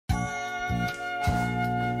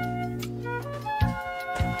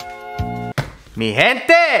Mi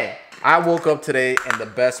gente! I woke up today in the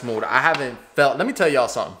best mood. I haven't felt, let me tell y'all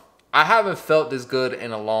something. I haven't felt this good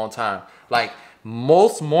in a long time. Like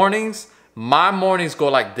most mornings, my mornings go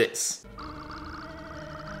like this.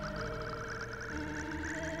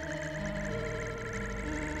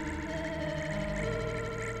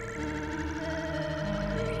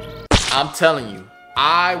 I'm telling you,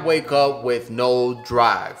 I wake up with no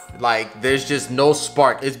drive. Like there's just no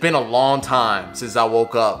spark. It's been a long time since I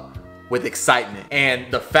woke up with excitement.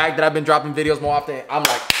 And the fact that I've been dropping videos more often, I'm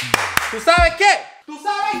like, ¿tú sabes qué? ¿Tú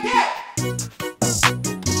sabes qué?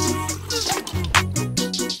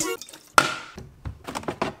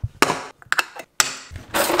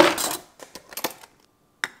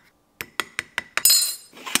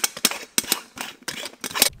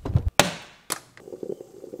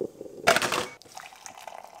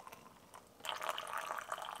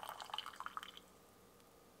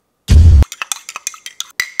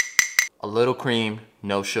 A little cream,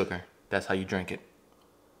 no sugar. That's how you drink it.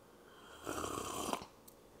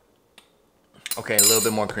 Okay, a little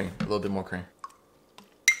bit more cream, a little bit more cream.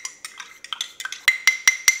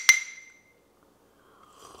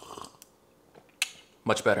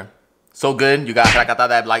 Much better. So good, you gotta rakata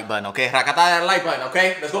that like button, okay? Rakata that like button,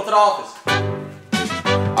 okay? Let's go to the office.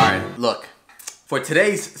 All right, look. For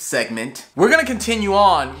today's segment, we're gonna continue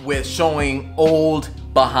on with showing old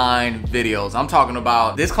behind videos. I'm talking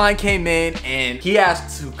about this client came in and he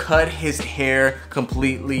asked to cut his hair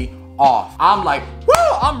completely off. I'm like,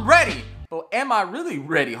 woo, I'm ready. But am I really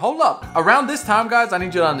ready? Hold up. Around this time, guys, I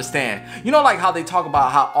need you to understand. You know like how they talk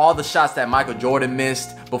about how all the shots that Michael Jordan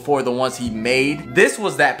missed before the ones he made? This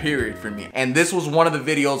was that period for me. And this was one of the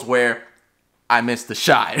videos where I missed the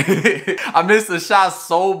shot. I missed the shot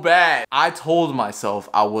so bad. I told myself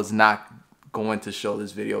I was not going to show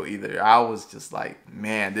this video either. I was just like,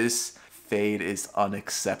 man, this fade is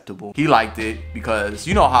unacceptable. He liked it because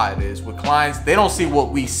you know how it is with clients. They don't see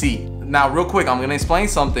what we see. Now, real quick, I'm gonna explain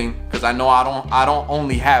something because I know I don't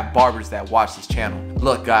only have barbers that watch this channel.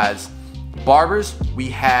 Look, guys, barbers, we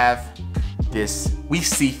have this, we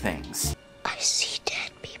see things. I see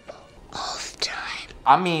dead people all the time.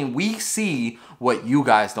 I mean, we see what you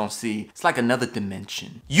guys don't see. It's like another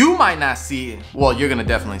dimension. You might not see it. Well, you're gonna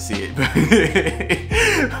definitely see it.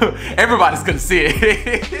 Everybody's gonna see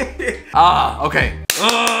it. Okay.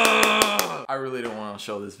 I really don't want to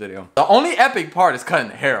show this video. The only epic part is cutting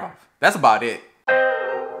the hair off. That's about it.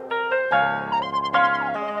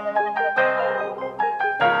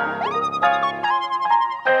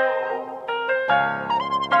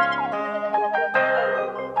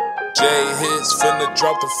 JHITZ finna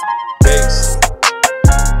drop the bass.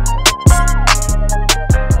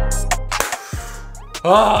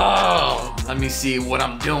 Oh, let me see what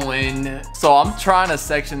I'm doing. So I'm trying to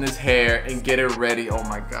section this hair and get it ready. Oh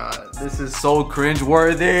my God, this is so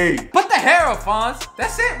cringe-worthy. Put the hair up, Fonz.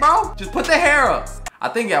 That's it, bro. Just put the hair up. I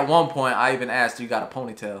think at one point I even asked, you got a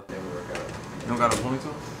ponytail? Never work out. You don't got a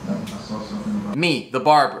ponytail? No, I saw something. Me, the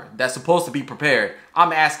barber, that's supposed to be prepared.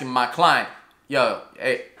 I'm asking my client, yo,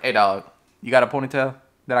 hey dog, you got a ponytail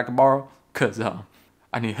that I can borrow? Cause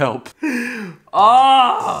I need help.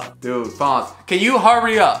 Oh, dude, Fonz, can you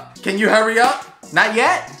hurry up? Can you hurry up? Not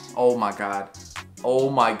yet? Oh my God. Oh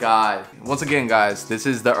my God. Once again, guys, this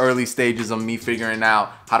is the early stages of me figuring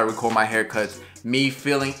out how to record my haircuts. Me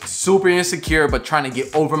feeling super insecure, but trying to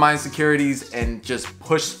get over my insecurities and just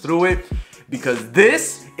push through it. Because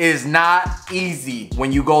this is not easy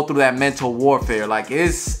when you go through that mental warfare. Like you're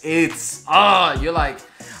like,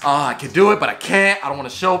 I can do it, but I can't. I don't want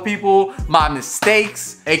to show people my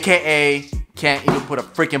mistakes, AKA can't even put a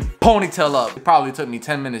freaking ponytail up. It probably took me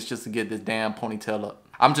 10 minutes just to get this damn ponytail up.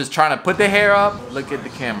 I'm just trying to put the hair up, look at the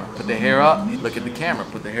camera. Put the hair up, look at the camera.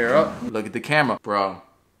 Put the hair up, look at the camera. Bro,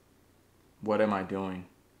 what am I doing?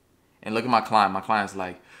 And look at my client. My client's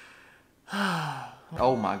like,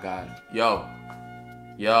 oh my God.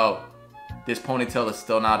 Yo, this ponytail is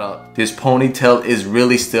still not up. This ponytail is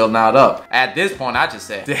really still not up. At this point, I just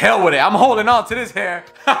said, to hell with it. I'm holding on to this hair.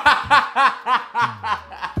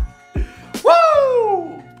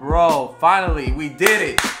 Woo! Bro, finally, we did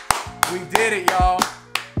it. We did it, y'all.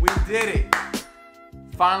 We did it.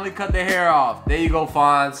 Finally cut the hair off. There you go,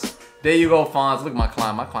 Fonz. There you go, Fonz. Look at my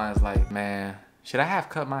client. My client's like, man, should I have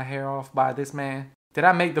cut my hair off by this man? Did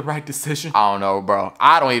I make the right decision? I don't know, bro.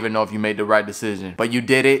 I don't even know if you made the right decision. But you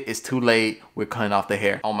did it. It's too late. We're cutting off the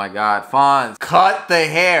hair. Oh my God, Fonz. Cut the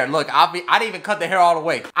hair. Look, I didn't even cut the hair all the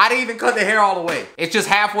way. I didn't even cut the hair all the way. It's just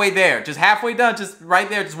halfway there. Just halfway done. Just right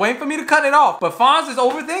there. Just waiting for me to cut it off. But Fonz is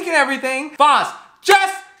overthinking everything. Fonz,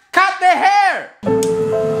 just cut the hair.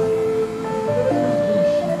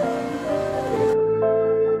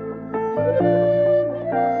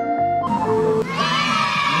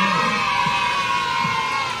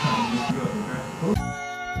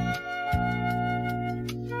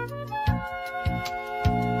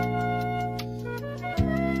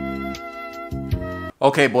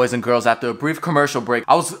 Okay, boys and girls, after a brief commercial break,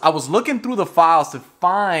 I was looking through the files to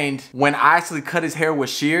find when I actually cut his hair with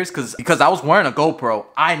shears because I was wearing a GoPro.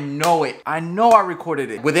 I know it. I know I recorded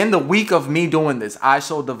it. Within the week of me doing this, I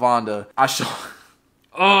showed Devonda, I showed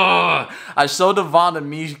Devonda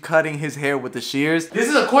me cutting his hair with the shears. This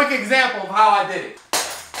is a quick example of how I did it.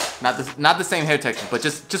 Not the same hair texture, but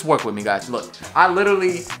just work with me, guys. Look, I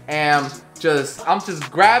literally am I'm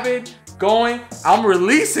just grabbing, going, I'm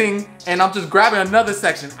releasing, and I'm just grabbing another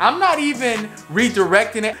section. I'm not even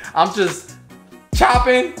redirecting it. I'm just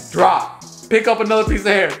chopping, drop. Pick up another piece of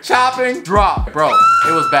hair, chopping, drop. Bro,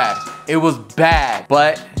 it was bad. It was bad.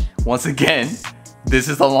 But once again, this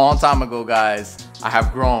is a long time ago, guys. I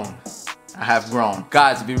have grown. I have grown.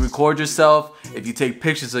 Guys, if you record yourself, if you take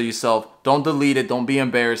pictures of yourself, don't delete it, don't be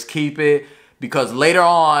embarrassed, keep it, because later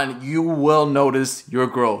on, you will notice your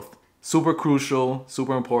growth. Super crucial,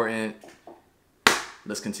 super important.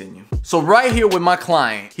 Let's continue. So right here with my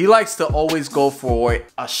client, he likes to always go for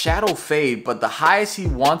a shadow fade, but the highest he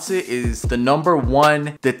wants it is the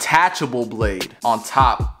 #1 detachable blade on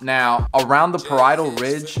top. Now, around the parietal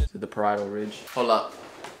ridge, hold up.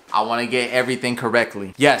 I want to get everything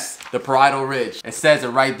correctly. Yes, the parietal ridge. It says it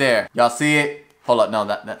right there. Y'all see it? Hold up, no,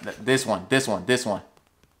 this one.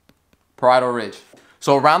 Parietal ridge.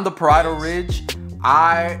 So around the parietal ridge,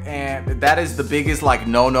 that is the biggest like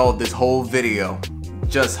no-no of this whole video.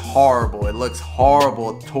 Just horrible. It looks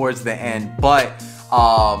horrible towards the end, but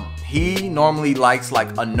he normally likes like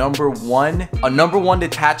a #1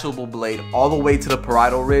 detachable blade all the way to the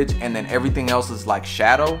parietal ridge, and then everything else is like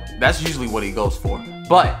shadow. That's usually what he goes for.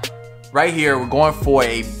 But right here, we're going for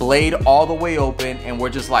a blade all the way open, and we're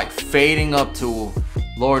just like fading up to,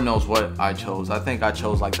 Lord knows what I chose. I think I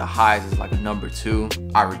chose like the highest is like a #2.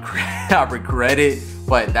 I regret it,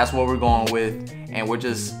 but that's what we're going with. And we're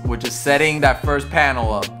just setting that first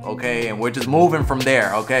panel up, okay? And we're just moving from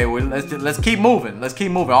there, okay? Let's keep moving. Let's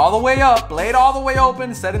keep moving all the way up, blade all the way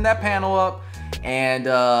open, setting that panel up, and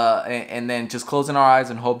then just closing our eyes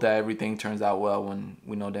and hope that everything turns out well when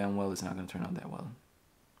we know damn well it's not gonna turn out that well.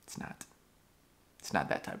 It's not. It's not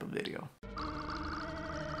that type of video.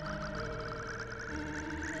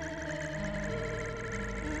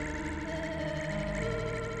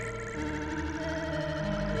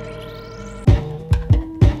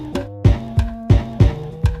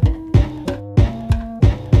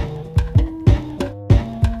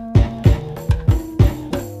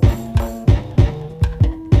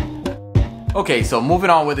 Okay, so moving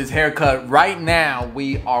on with his haircut. Right now,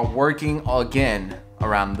 we are working again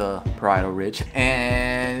around the parietal ridge,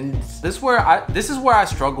 and this is where I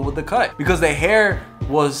struggle with the cut, because the hair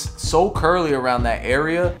was so curly around that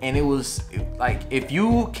area, and it was like if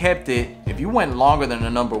you went longer than the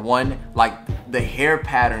 #1, like the hair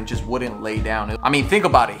pattern just wouldn't lay down. I mean, think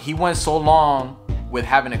about it. He went so long with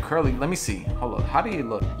having it curly. Let me see. Hold up. How do you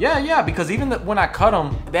look? Yeah, because even when I cut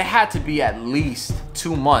him, there had to be at least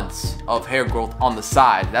 2 months of hair growth on the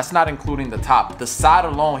side. That's not including the top. The side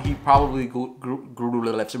alone, he probably grew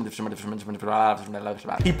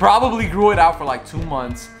it out for like 2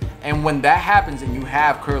 months. And when that happens and you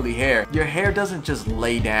have curly hair, your hair doesn't just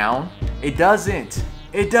lay down. It doesn't.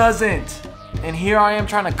 It doesn't. And here I am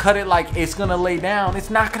trying to cut it like it's gonna lay down. It's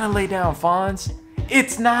not gonna lay down, Fonz.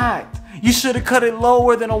 It's not. You should have cut it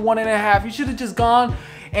lower than a 1.5. You should have just gone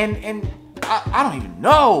and I don't even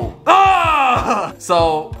know. Ah!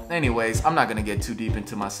 So anyways, I'm not gonna get too deep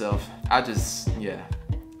into myself. I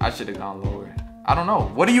should have gone lower. I don't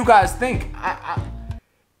know. What do you guys think?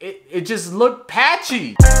 It just looked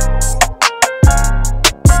patchy.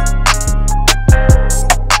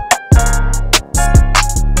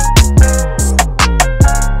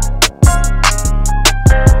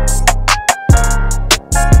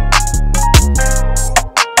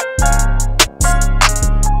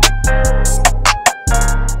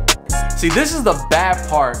 See, this is the bad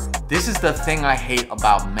part. This is the thing I hate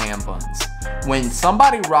about man buns. When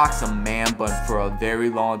somebody rocks a man bun for a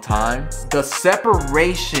very long time, the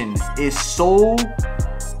separation is so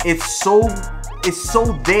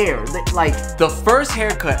there. Like the first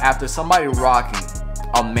haircut after somebody rocking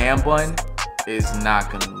a man bun is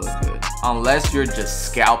not gonna look good. Unless you're just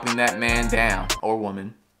scalping that man down, or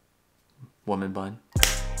woman bun.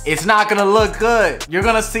 It's not gonna look good. You're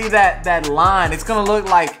gonna see that line. It's gonna look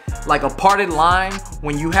like a parted line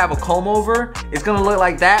when you have a comb over. It's gonna look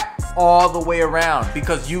like that all the way around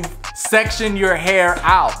because you section your hair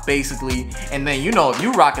out basically. And then, you know, if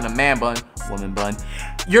you rocking a man bun, woman bun,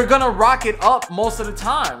 you're gonna rock it up most of the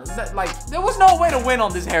time. Like, there was no way to win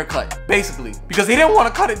on this haircut, basically, because he didn't want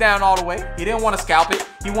to cut it down all the way. He didn't want to scalp it.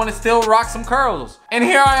 He wanted to still rock some curls. And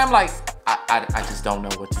here I am like, I just don't know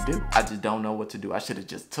what to do. I just don't know what to do. I should have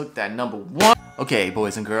just took that number 1. Okay,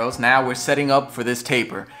 boys and girls, now we're setting up for this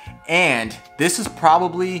taper. And this is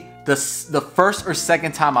probably the first or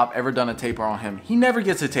second time I've ever done a taper on him. He never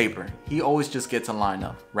gets a taper. He always just gets a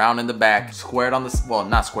lineup. Round in the back, squared on the, well,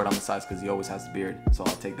 not squared on the sides because he always has the beard. So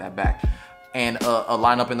I'll take that back. And a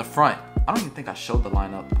lineup in the front. I don't even think I showed the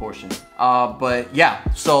lineup portion. But yeah,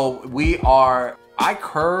 so we are, I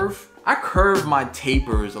curve my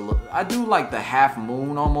tapers a little. I do like the half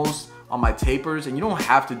moon almost on my tapers, and you don't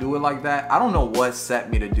have to do it like that. I don't know what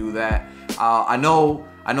set me to do that. I know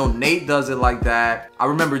Nate does it like that. I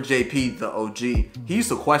remember JP, the OG, he used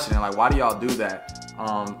to question it, like, why do y'all do that?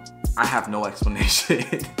 I have no explanation.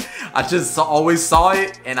 I just always saw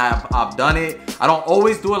it, and I've done it. I don't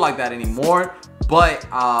always do it like that anymore, but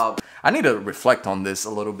I need to reflect on this a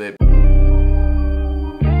little bit.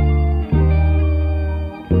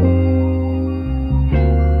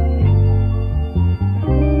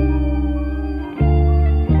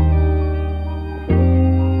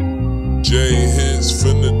 JHITZ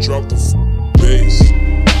finna drop the bass.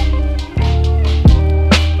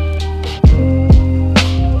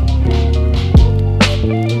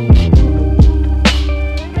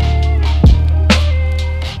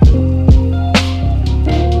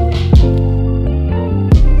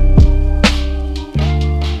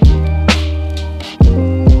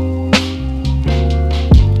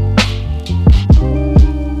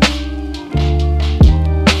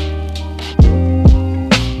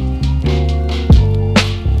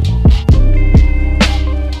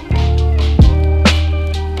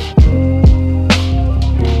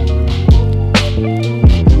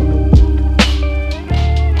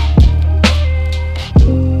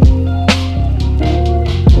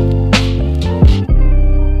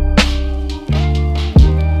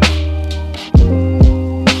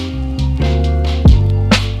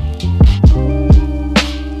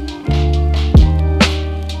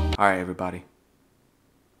 All right, everybody.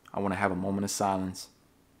 I want to have a moment of silence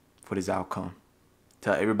for this outcome.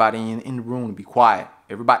 Tell everybody in the room to be quiet.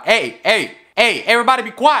 Everybody, hey, everybody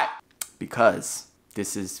be quiet. Because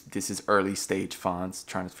this is early stage Fonz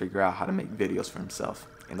trying to figure out how to make videos for himself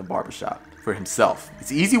in the barbershop. For himself.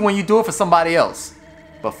 It's easy when you do it for somebody else,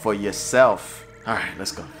 but for yourself. All right,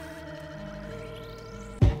 let's go.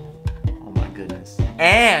 Oh my goodness.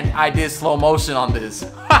 And I did slow motion on this.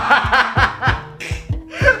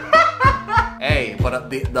 Hey,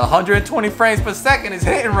 but the 120 frames per second is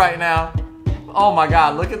hitting right now. Oh my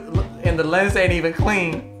God, look, and the lens ain't even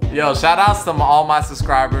clean. Yo, shout outs to all my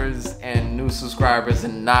subscribers and new subscribers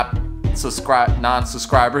and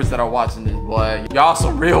non-subscribers that are watching this, boy. Y'all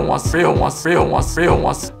some real ones, to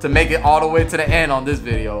make it all the way to the end on this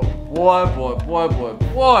video. Boy,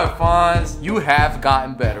 Fonz. You have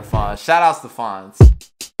gotten better, Fonz. Shout outs to Fonz.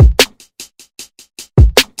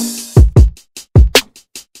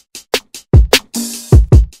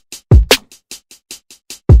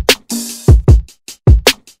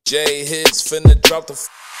 JHITZ finna drop the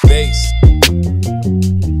bass.